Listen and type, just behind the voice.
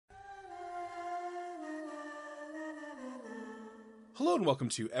Hello and welcome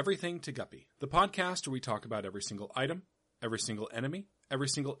to Everything to Guppy, the podcast where we talk about every single item, every single enemy, every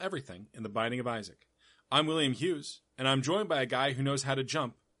single everything in the Binding of Isaac. I'm William Hughes, and I'm joined by a guy who knows how to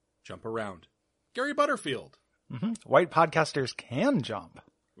jump around. Gary Butterfield. Mm-hmm. White podcasters can jump.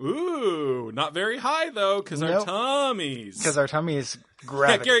 Ooh, not very high though, because our tummies. Because our tummies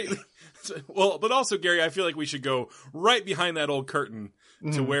gravitate. Yeah, Gary. Well, but also, Gary, I feel like we should go right behind that old curtain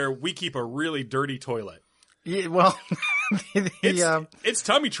to where we keep a really dirty toilet. Yeah, well, it's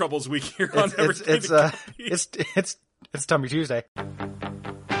tummy troubles week here on Everything to Guppy. It's Tummy Tuesday.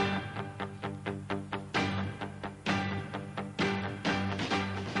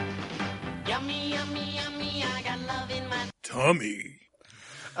 Yummy, yummy, yummy, I got love in my tummy.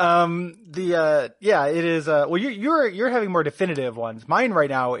 It is. Well, you're having more definitive ones. Mine right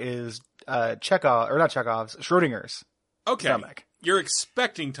now is Schrodinger's stomach. You're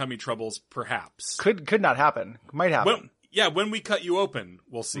expecting tummy troubles, perhaps. Could not happen. Might happen. When we cut you open,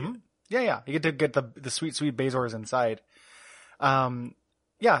 we'll see it. Yeah. You get to get the sweet Bezors inside. Whereas,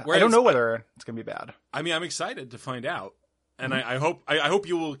 I don't know whether it's gonna be bad. I mean, I'm excited to find out. And I hope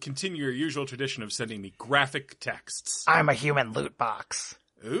you will continue your usual tradition of sending me graphic texts. I'm a human loot box.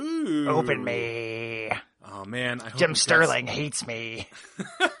 Ooh. Open me. Oh, man. I hope Jim Sterling hates me.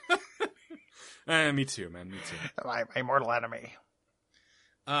 Me too, man. Me too. My mortal enemy.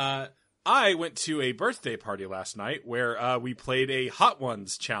 I went to a birthday party last night where we played a Hot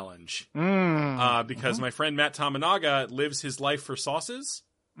Ones challenge. Because my friend Matt Tamanaga lives his life for sauces.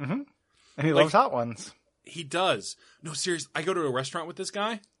 Mm-hmm. And he loves Hot Ones. He does. No, seriously. I go to a restaurant with this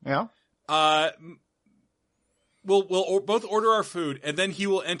guy. Yeah. We'll both order our food, and then he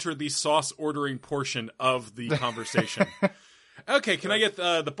will enter the sauce ordering portion of the conversation. Okay, can I get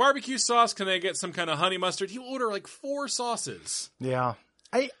the barbecue sauce? Can I get some kind of honey mustard? He'll order like 4 sauces. Yeah.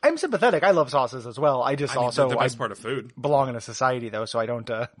 I'm sympathetic. I love sauces as well. I also the best part of food. Belong in a society though, so I don't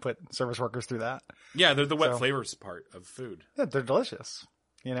put service workers through that. Yeah, they're the wet flavors part of food. Yeah, they're delicious.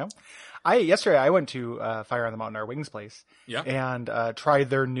 You know, yesterday I went to Fire on the Mountain, our wings place, and tried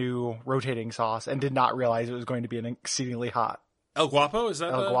their new rotating sauce, and did not realize it was going to be an exceedingly hot El Guapo. Is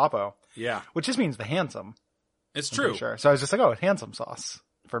that El Guapo? Yeah, which just means the handsome. It's true. Sure. So I was just like, handsome sauce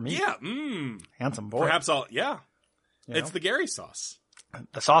for me. Yeah, handsome boy. Perhaps it's the Gary sauce.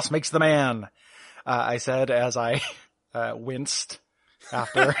 The sauce makes the man. I said as I winced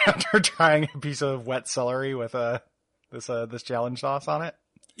after trying a piece of wet celery with this challenge sauce on it.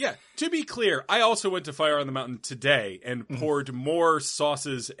 Yeah, to be clear, I also went to Fire on the Mountain today and poured more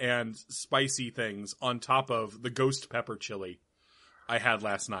sauces and spicy things on top of the ghost pepper chili I had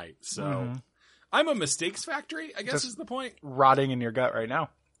last night. So I'm a mistakes factory, I guess, is the point. Rotting in your gut right now.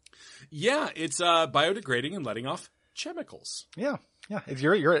 Yeah, it's biodegrading and letting off chemicals. Yeah.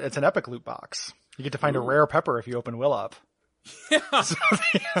 It's an epic loot box. You get to find a rare pepper if you open Will up. Yeah.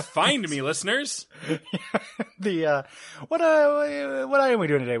 Find me, listeners. What item are we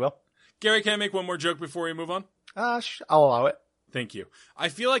doing today, Will? Gary, can I make one more joke before we move on? I'll allow it. Thank you. I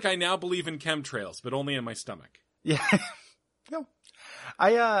feel like I now believe in chemtrails, but only in my stomach. Yeah. No.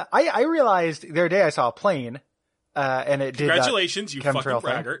 I realized the other day I saw a plane, and it did Congratulations, you fucking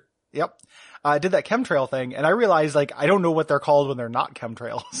braggart. Yep. I did that chemtrail thing, and I realized, I don't know what they're called when they're not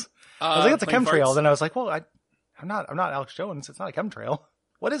chemtrails. I was like, it's a chemtrail. Farts. Then I was like, well, I'm not Alex Jones. It's not a chemtrail.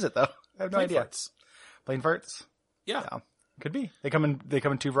 What is it though? I have no idea. Farts. Plain farts. Yeah. Could be. They come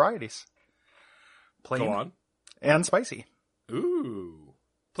in 2 varieties. Plain Go on. and spicy. Ooh.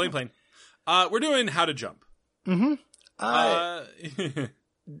 Plain. We're doing how to jump. Mm-hmm.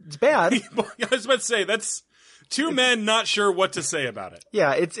 It's bad. I was about to say, that's 2 men not sure what to say about it.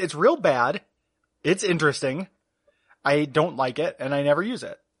 Yeah, it's real bad. It's interesting. I don't like it, and I never use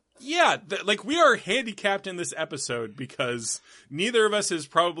it. Yeah, we are handicapped in this episode because neither of us has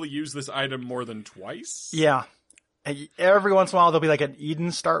probably used this item more than twice. Yeah. Every once in a while, there'll be an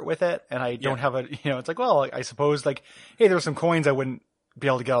Eden start with it, and I don't have it's like, well, I suppose, hey, there's some coins I wouldn't be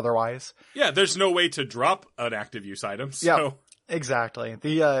able to get otherwise. Yeah, there's no way to drop an active use item, so. Yeah, exactly.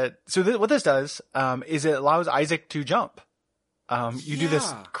 What this does, is it allows Isaac to jump. You do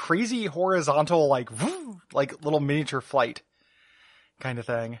this crazy horizontal, little miniature flight kind of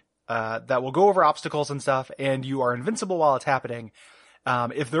thing. That will go over obstacles and stuff, and you are invincible while it's happening.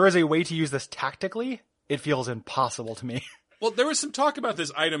 If there is a way to use this tactically, it feels impossible to me. Well, there was some talk about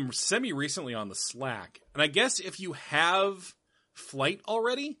this item semi-recently on the Slack, and I guess if you have flight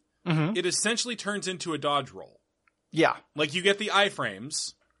already, it essentially turns into a dodge roll. Yeah. You get the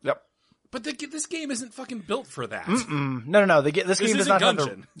iframes. Yep. But this game isn't fucking built for that. No. This game does not have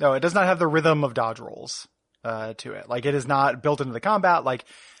it does not have the rhythm of dodge rolls to it. It is not built into the combat.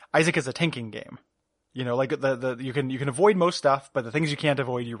 Isaac is a tanking game. You know, like you can avoid most stuff, but the things you can't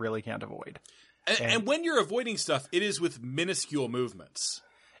avoid, you really can't avoid. And when you're avoiding stuff, it is with minuscule movements.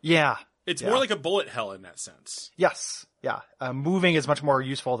 Yeah. It's more like a bullet hell in that sense. Yes. Yeah. Moving is much more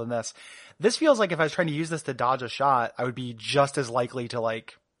useful than this. This feels like if I was trying to use this to dodge a shot, I would be just as likely to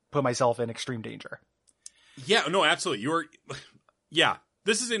like put myself in extreme danger. Yeah, no, absolutely. Yeah,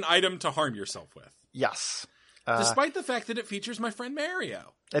 this is an item to harm yourself with. Yes. Despite the fact that it features my friend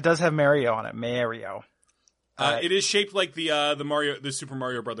Mario. It does have Mario on it. Mario. It is shaped like the Super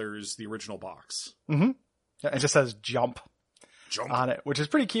Mario Brothers, the original box. Mm-hmm. It just says jump Jump on it, which is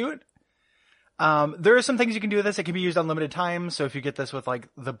pretty cute. There are some things you can do with this. It can be used unlimited times. So if you get this with like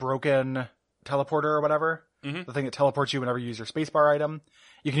the broken teleporter or whatever, the thing that teleports you whenever you use your spacebar item,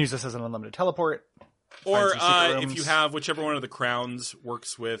 you can use this as an unlimited teleport. Or if you have whichever one of the crowns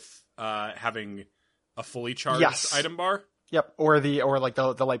works with having a fully charged item bar. Yep. Or like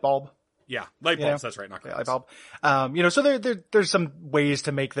the light bulb. Yeah, light bulbs. That's right, not crowns. Light bulb. You know, so there's some ways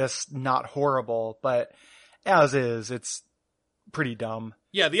to make this not horrible, but as is, it's pretty dumb.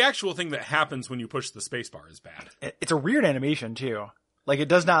 Yeah, the actual thing that happens when you push the spacebar is bad. It's a weird animation too. Like it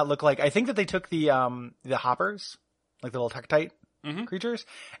does not look like. I think that they took the hoppers, like the little Tektite creatures,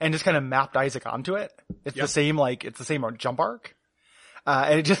 and just kind of mapped Isaac onto it. It's the same jump arc.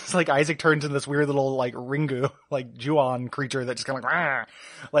 And it just like Isaac turns into this weird little like Ringu, like Juon creature that just kind of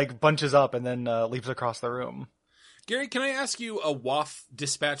like bunches up and then leaps across the room. Gary, can I ask you a WAF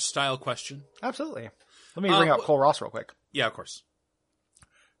dispatch style question? Absolutely. Let me bring out Cole Ross real quick. Yeah, of course.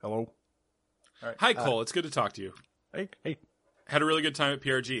 Hello. All right. Hi, Cole. It's good to talk to you. Hey. Had a really good time at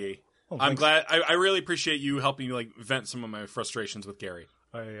PRGE. Oh, I'm glad. I really appreciate you helping me like vent some of my frustrations with Gary.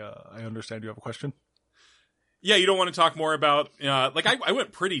 I understand you have a question. Yeah, you don't want to talk more about like I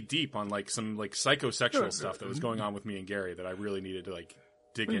went pretty deep on like some like psychosexual stuff that was going on with me and Gary that I really needed to like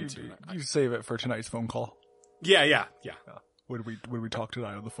dig into. You save it for tonight's phone call. Yeah. When we talk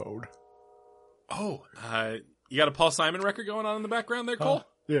tonight on the phone? Oh, you got a Paul Simon record going on in the background there, Cole?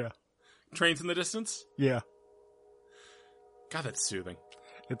 Yeah. Trains in the distance? Yeah. God, that's soothing.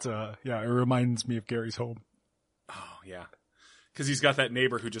 It's it reminds me of Gary's home. Oh, yeah. Because he's got that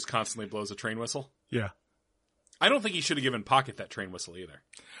neighbor who just constantly blows a train whistle. Yeah. I don't think he should have given Pocket that train whistle either.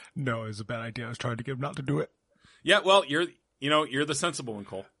 No, it was a bad idea. I was trying to get him not to do it. Yeah, well, you're the sensible one,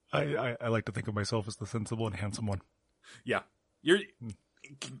 Cole. I like to think of myself as the sensible and handsome one. Yeah.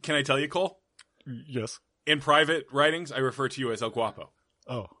 Can I tell you, Cole? Yes. In private writings, I refer to you as El Guapo.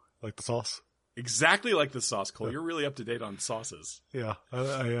 Oh, like the sauce? Exactly like the sauce, Cole. You're really up to date on sauces. Yeah, I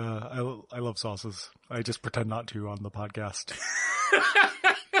love sauces. I just pretend not to on the podcast.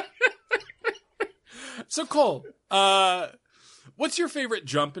 So, Cole, what's your favorite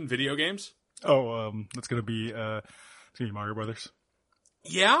jump in video games? Oh, it's gonna be Mario Brothers.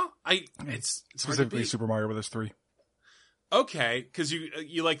 Yeah, it's specifically Super Mario Brothers 3. Okay, because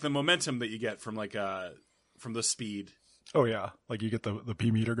you like the momentum that you get from like from the speed. Oh yeah, like you get the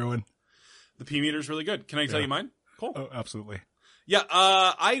P meter going. The P meter's really good. Can I tell you mine? Cool. Oh, absolutely. Yeah,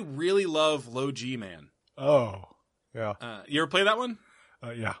 I really love Low G Man. Oh, yeah. You ever play that one?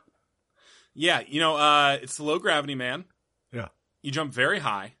 Yeah. Yeah, it's the low gravity man. Yeah. You jump very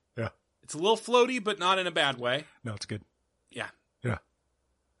high. Yeah. It's a little floaty, but not in a bad way. No, it's good. Yeah. Yeah.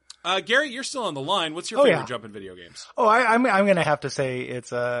 Gary, you're still on the line. What's your favorite jump in video games? Oh, I'm gonna have to say it's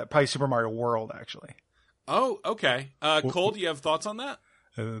probably Super Mario World, actually. Oh, okay. Cole, do you have thoughts on that?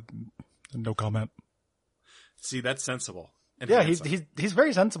 No comment. See, that's sensible. Yeah, he's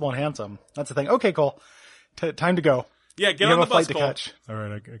very sensible and handsome. That's the thing. Okay, Cole. Time to go. Yeah, get on the bus, Cole. Cole. Catch. All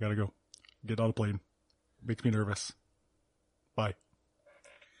right, I gotta go. Get on the plane. Makes me nervous. Bye.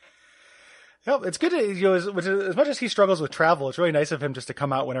 Yep, it's good to, as much as he struggles with travel, it's really nice of him just to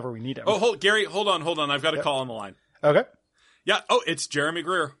come out whenever we need him. Oh, Gary, hold on. I've got a call on the line. Okay. Yeah. Oh, it's Jeremy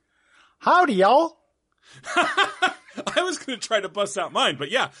Greer. Howdy, y'all. I was going to try to bust out mine, but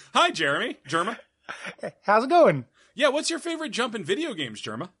yeah. Hi, Jeremy. Jerma. How's it going? Yeah, what's your favorite jump in video games,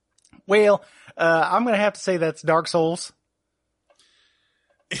 Jerma? Well, I'm going to have to say that's Dark Souls.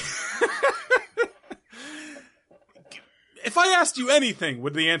 If I asked you anything,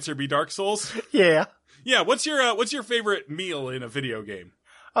 would the answer be Dark Souls? Yeah. Yeah, what's your favorite meal in a video game?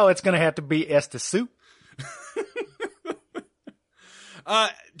 Oh, it's going to have to be Estes soup.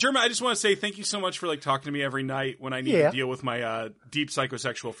 Jerma, I just want to say thank you so much for talking to me every night when I need to deal with my deep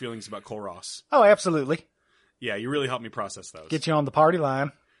psychosexual feelings about Cole Ross. Oh, absolutely. Yeah, you really helped me process those. Get you on the party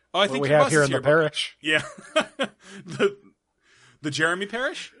line. Oh, I think we have here in the parish. Yeah. the Jeremy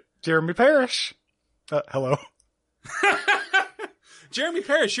Parish? Jeremy Parish. Hello. Jeremy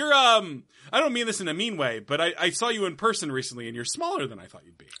Parish, you're I don't mean this in a mean way, but I saw you in person recently and you're smaller than I thought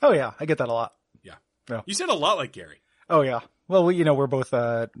you'd be. Oh yeah, I get that a lot. Yeah. No. You said a lot like Gary. Oh yeah. Well, we're both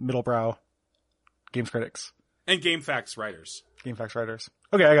middlebrow games critics, And Game Facts writers. game facts writers.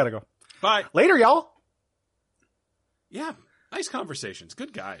 Okay, I gotta go. Bye. Later, y'all. Yeah. Nice conversations.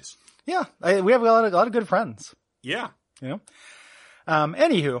 Good guys. Yeah, we have a lot of good friends. Yeah.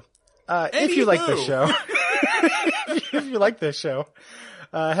 Anywho, if you like this show, if you like this show,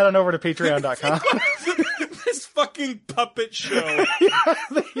 head on over to patreon.com. This fucking puppet show.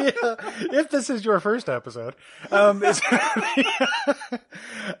 Yeah, if this is your first episode, it's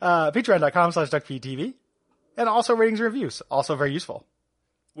patreon.com/duckfeedtv, and also ratings and reviews, also very useful.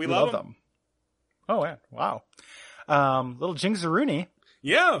 We love them. Oh yeah, wow. Little Jinxaroonie.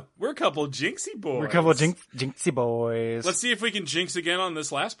 Yeah, we're a couple of jinxie boys. We're a couple of jinxie boys. Let's see if we can jinx again on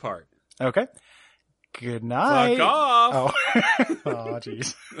this last part. Okay. Good night. Fuck off. Oh. Oh,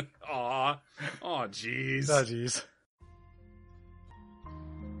 jeez. Aw. Aw, jeez. Oh, jeez.